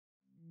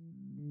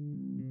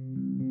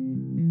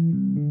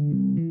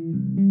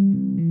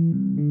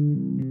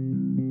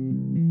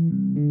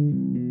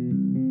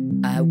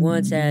I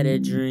once had a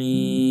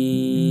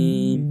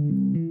dream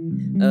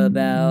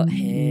about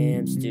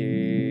hamsters.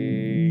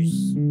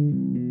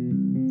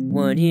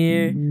 One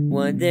here,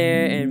 one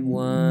there, and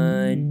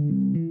one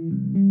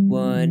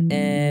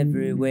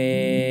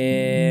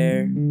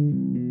everywhere.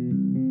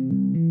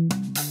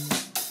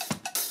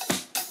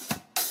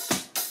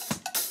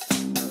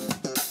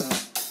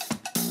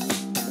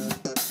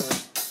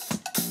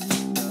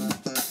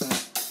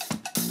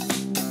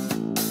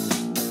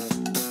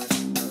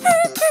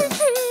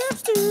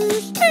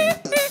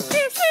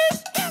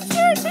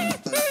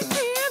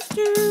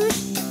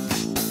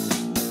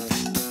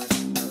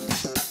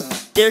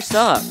 They're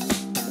soft,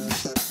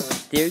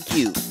 they're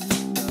cute,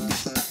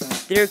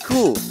 they're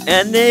cool,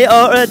 and they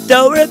are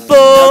adorable!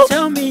 Now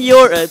tell me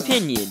your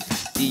opinion.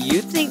 Do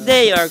you think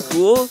they are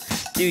cool?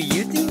 Do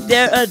you think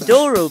they're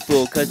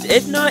adorable? Cause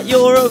if not,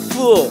 you're a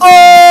fool!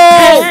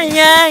 Oh!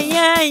 Yeah,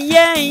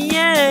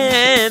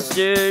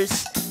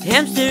 hamsters!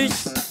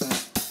 Hamsters!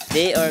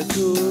 They are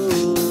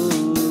cool!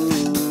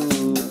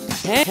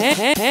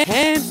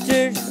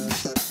 Hamsters!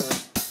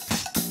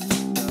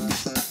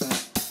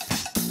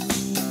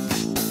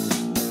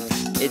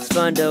 It's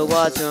fun to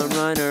watch them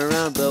run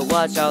around, but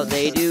watch how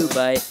they do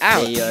bite.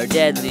 Ouch. They are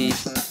deadly,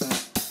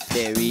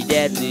 very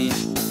deadly.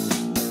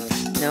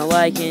 Now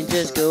I can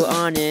just go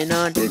on and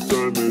on. The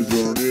time is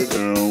running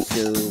out.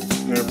 So,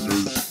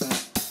 Hamsters.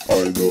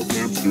 I love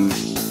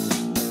hamsters.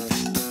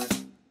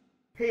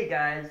 hey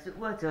guys,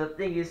 what's up?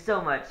 Thank you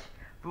so much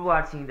for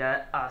watching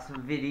that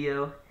awesome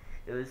video.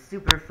 It was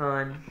super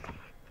fun.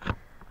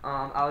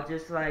 I would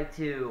just like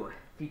to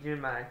feature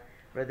my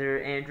brother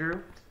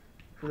Andrew,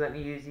 who let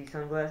me use these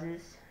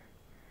sunglasses.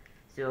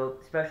 So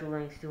special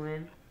links to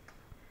him.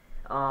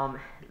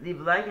 Leave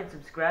a like and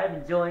subscribe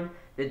and join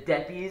the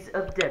Deppies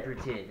of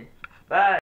Depperton. Bye.